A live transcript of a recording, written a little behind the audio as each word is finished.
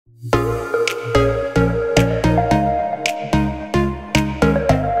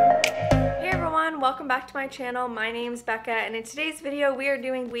to my channel. My name's Becca, and in today's video we are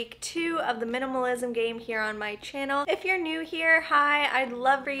doing week 2 of the minimalism game here on my channel. If you're new here, hi, I'd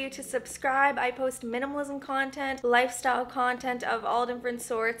love for you to subscribe. I post minimalism content, lifestyle content of all different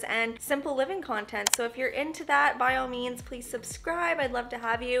sorts, and simple living content. So if you're into that, by all means, please subscribe. I'd love to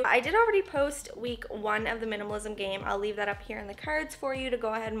have you. I did already post week 1 of the minimalism game. I'll leave that up here in the cards for you to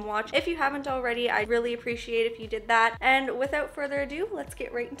go ahead and watch. If you haven't already, I'd really appreciate if you did that. And without further ado, let's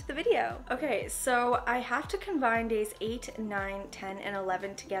get right into the video. Okay, so I have to combine days 8, 9, 10, and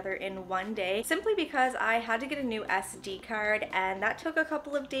 11 together in one day, simply because I had to get a new SD card, and that took a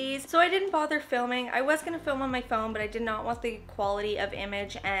couple of days, so I didn't bother filming. I was going to film on my phone, but I did not want the quality of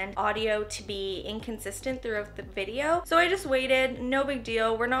image and audio to be inconsistent throughout the video, so I just waited. No big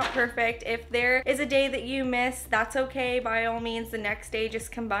deal. We're not perfect. If there is a day that you miss, that's okay. By all means, the next day,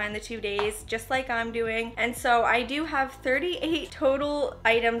 just combine the 2 days, just like I'm doing. And so I do have 38 total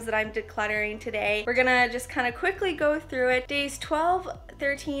items that I'm decluttering today. We're gonna just kind of quickly go through it. Days 12,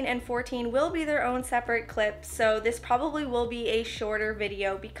 13, and 14 will be their own separate clips, so this probably will be a shorter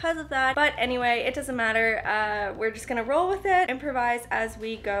video because of that. But anyway, it doesn't matter. We're just gonna roll with it, improvise as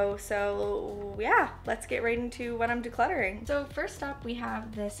we go. So yeah, let's get right into what I'm decluttering. So first up, we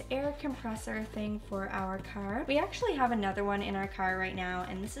have this air compressor thing for our car. We actually have another one in our car right now,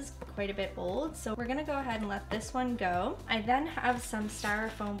 and this is quite a bit old, so we're gonna go ahead and let this one go. I then have some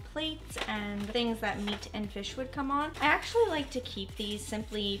styrofoam plates and things that meat and fish would come on. I actually like to keep these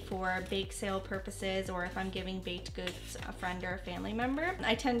simply for bake sale purposes, or if I'm giving baked goods a friend or a family member.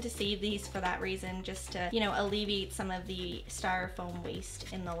 I tend to save these for that reason, just to, you know, alleviate some of the styrofoam waste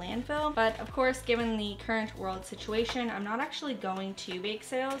in the landfill. But of course, given the current world situation, I'm not actually going to bake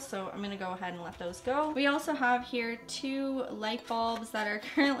sales, so I'm gonna go ahead and let those go. We also have here 2 light bulbs that are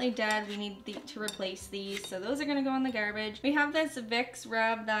currently dead. We need to replace these, so those are gonna go in the garbage. We have this Vicks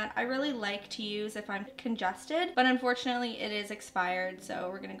rub that I really like to use if I'm congested, but unfortunately it is expired, so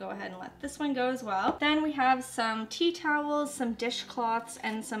we're gonna go ahead and let this one go as well. Then we have some tea towels, some dishcloths,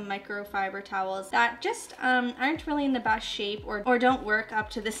 and some microfiber towels that just aren't really in the best shape or don't work up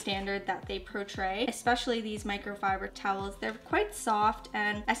to the standard that they portray, especially these microfiber towels. They're quite soft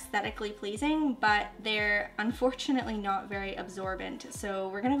and aesthetically pleasing, but they're unfortunately not very absorbent, so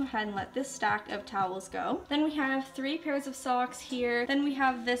we're gonna go ahead and let this stack of towels go. Then we have 3 pairs of socks here. Then we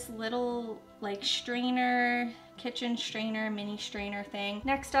have this little like strainer, kitchen strainer, mini strainer thing.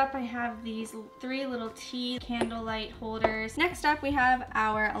 Next up, I have these 3 little tea candlelight holders. Next up, we have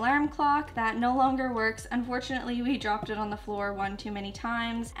our alarm clock that no longer works. Unfortunately, we dropped it on the floor one too many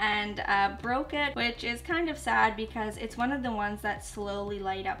times and broke it, which is kind of sad because it's one of the ones that slowly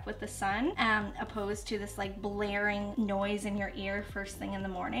light up with the sun, opposed to this like blaring noise in your ear first thing in the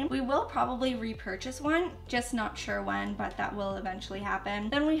morning. We will probably repurchase one, just not sure when, but that will eventually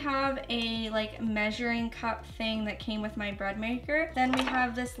happen. Then we have a like measuring cup thing that came with my bread maker. Then we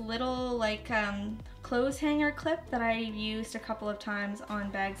have this little like clothes hanger clip that I've used a couple of times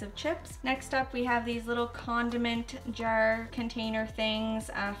on bags of chips. Next up, we have these little condiment jar container things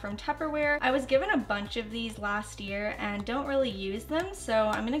from Tupperware. I was given a bunch of these last year and don't really use them, so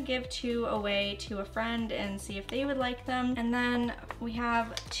I'm gonna give 2 away to a friend and see if they would like them. And then we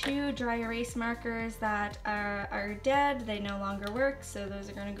have 2 dry erase markers that are dead. They no longer work, so those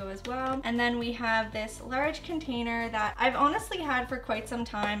are gonna go as well. And then we have this large container that I've honestly had for quite some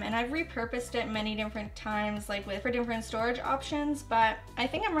time, and I've repurposed it many different times, like for different storage options, but I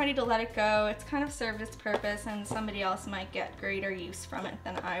think I'm ready to let it go. It's kind of served its purpose, and somebody else might get greater use from it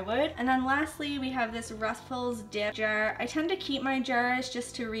than I would. And then lastly, we have this Ruffles dip jar. I tend to keep my jars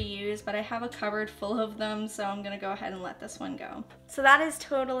just to reuse, but I have a cupboard full of them, so I'm gonna go ahead and let this one go. So that is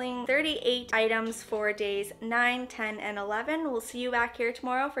totaling 38 items for days 9, 10, and 11. We'll see you back here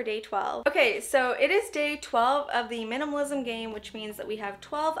tomorrow for day 12. Okay, so it is day 12 of the minimalism game, which means that we have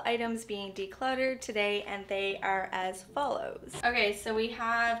 12 items being decluttered today, and they are as follows. Okay, so we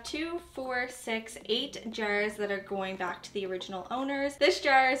have 2, 4, 6, 8 jars that are going back to the original owners. This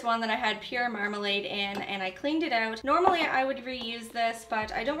jar is one that I had pure marmalade in, and I cleaned it out. Normally I would reuse this,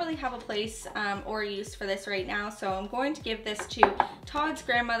 but I don't really have a place or use for this right now, so I'm going to give this to Todd's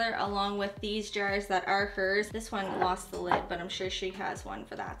grandmother along with these jars that are hers. This one lost the lid, but I'm sure she has one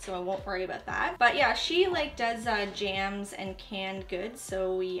for that, so I won't worry about that. But yeah, she like does jams and canned goods,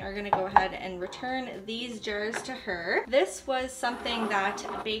 so we are gonna go ahead and return these jars to her. This was something that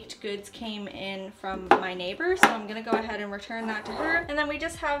baked goods came in from my neighbor, so I'm gonna go ahead and return that to her. And then we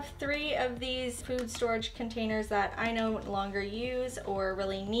just have 3 of these food storage containers that I no longer use or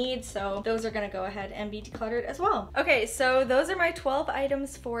really need, so those are gonna go ahead and be decluttered as well. Okay, so those are my 12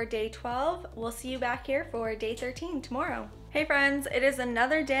 items for day 12. We'll see you back here for day 13 tomorrow. Hey friends, it is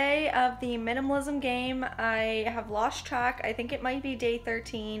another day of the minimalism game. I have lost track. I think it might be day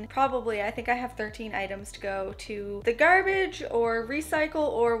 13. Probably, I think I have 13 items to go to the garbage or recycle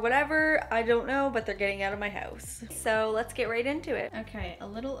or whatever. I don't know, but they're getting out of my house. So let's get right into it. Okay, a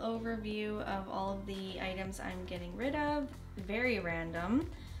little overview of all of the items I'm getting rid of. Very random.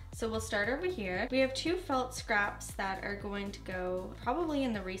 So we'll start over here. We have 2 felt scraps that are going to go probably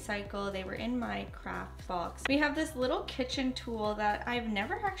in the recycle. They were in my craft box. We have this little kitchen tool that I've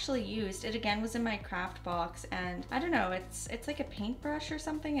never actually used. It again was in my craft box, and I don't know, it's like a paintbrush or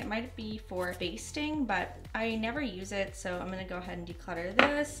something. It might be for basting, but I never use it, so I'm gonna go ahead and declutter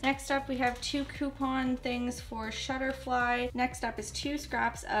this. Next up, we have 2 coupon things for Shutterfly. Next up is 2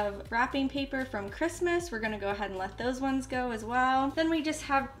 scraps of wrapping paper from Christmas. We're gonna go ahead and let those ones go as well. Then we just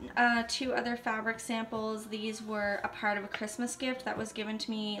have 2 other fabric samples. These were a part of a Christmas gift that was given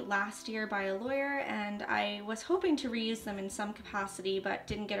to me last year by a lawyer, and I was hoping to reuse them in some capacity but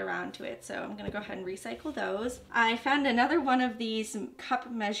didn't get around to it, so I'm gonna go ahead and recycle those. I found another one of these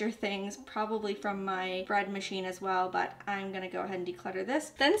cup measure things, probably from my bread machine as well, but I'm gonna go ahead and declutter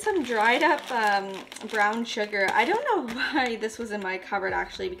this. Then some dried up brown sugar. I don't know why this was in my cupboard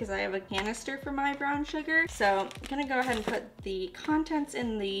actually, because I have a canister for my brown sugar, so I'm gonna go ahead and put the contents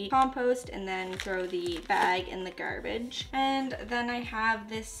in the compost and then throw the bag in the garbage. And then I have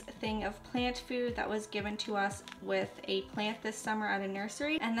this thing of plant food that was given to us with a plant this summer at a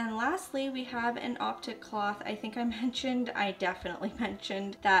nursery. And then lastly, we have an optic cloth. I think I definitely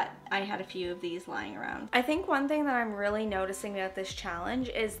mentioned that I had a few of these lying around. I think one thing that I'm really noticing about this challenge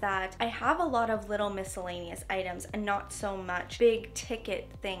is that I have a lot of little miscellaneous items and not so much big ticket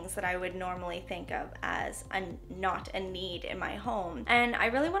things that I would normally think of as not a need in my home. And I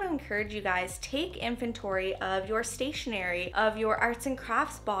really want to encourage you guys, take inventory of your stationery, of your arts and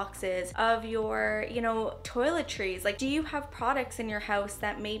crafts boxes, of your, toiletries. Like, do you have products in your house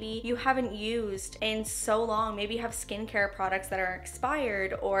that maybe you haven't used in so long? Maybe you have skincare products that are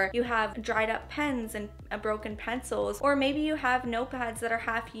expired, or you have dried up pens and broken pencils, or maybe you have notepads that are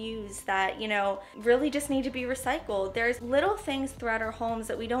half used that, really just need to be recycled. There's little things throughout our homes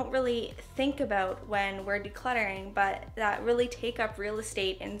that we don't really think about when we're decluttering, but that really take up real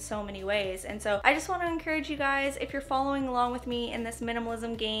estate in so many ways. And so I just want to encourage you guys, if you're following along with me in this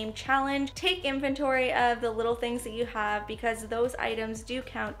minimalism game challenge, take inventory of the little things that you have, because those items do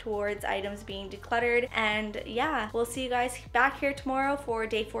count towards items being decluttered. And yeah, we'll see you guys back here tomorrow for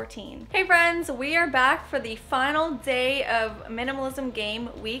day 14. Hey friends, we are back for the final day of minimalism game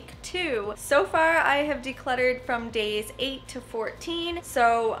week 2. So far I have decluttered from days 8 to 14,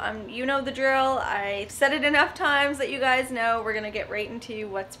 so you know the drill. I said it enough times that you guys know we're gonna get right into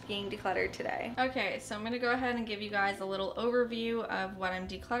what's being decluttered today. Okay, so I'm gonna go ahead and give you guys a little overview of what I'm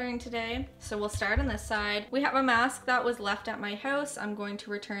decluttering today. So we'll start on this side. We have a mask that was left at my house. I'm going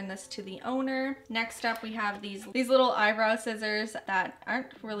to return this to the owner. Next up, we have these little eyebrow scissors that aren't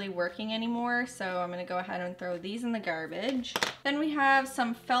really working anymore, so I'm gonna go ahead and throw these in the garbage. Then we have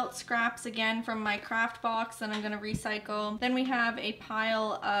some felt scraps again from my craft box that I'm gonna recycle. Then we have a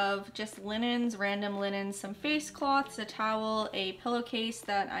pile of just linens, random linens, some face cloths, a towel, a pillowcase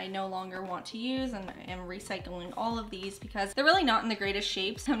that I no longer want to use, and I am recycling all of these because they're really not in the greatest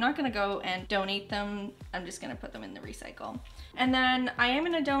shape, so I'm not gonna go and donate them. I'm just gonna put them in the recycle. And then I am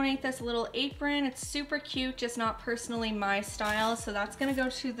gonna donate this little apron. It's super cute, just not personally my style, so that's gonna go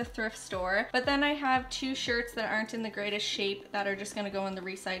to the thrift store. But then I have 2 shirts that aren't in the greatest shape that are just gonna go in the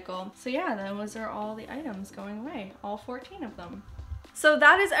recycle. So yeah, those are all the items going away, all 14 of them. So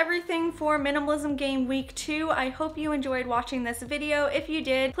that is everything for Minimalism Game Week 2. I hope you enjoyed watching this video. If you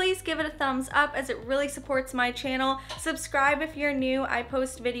did, please give it a thumbs up as it really supports my channel. Subscribe if you're new. I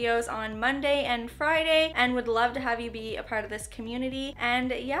post videos on Monday and Friday and would love to have you be a part of this community. And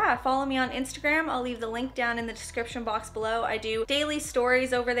yeah, follow me on Instagram. I'll leave the link down in the description box below. I do daily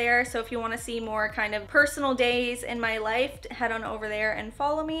stories over there, so if you want to see more kind of personal days in my life, head on over there and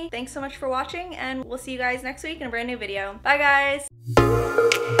follow me. Thanks so much for watching, and we'll see you guys next week in a brand new video. Bye guys!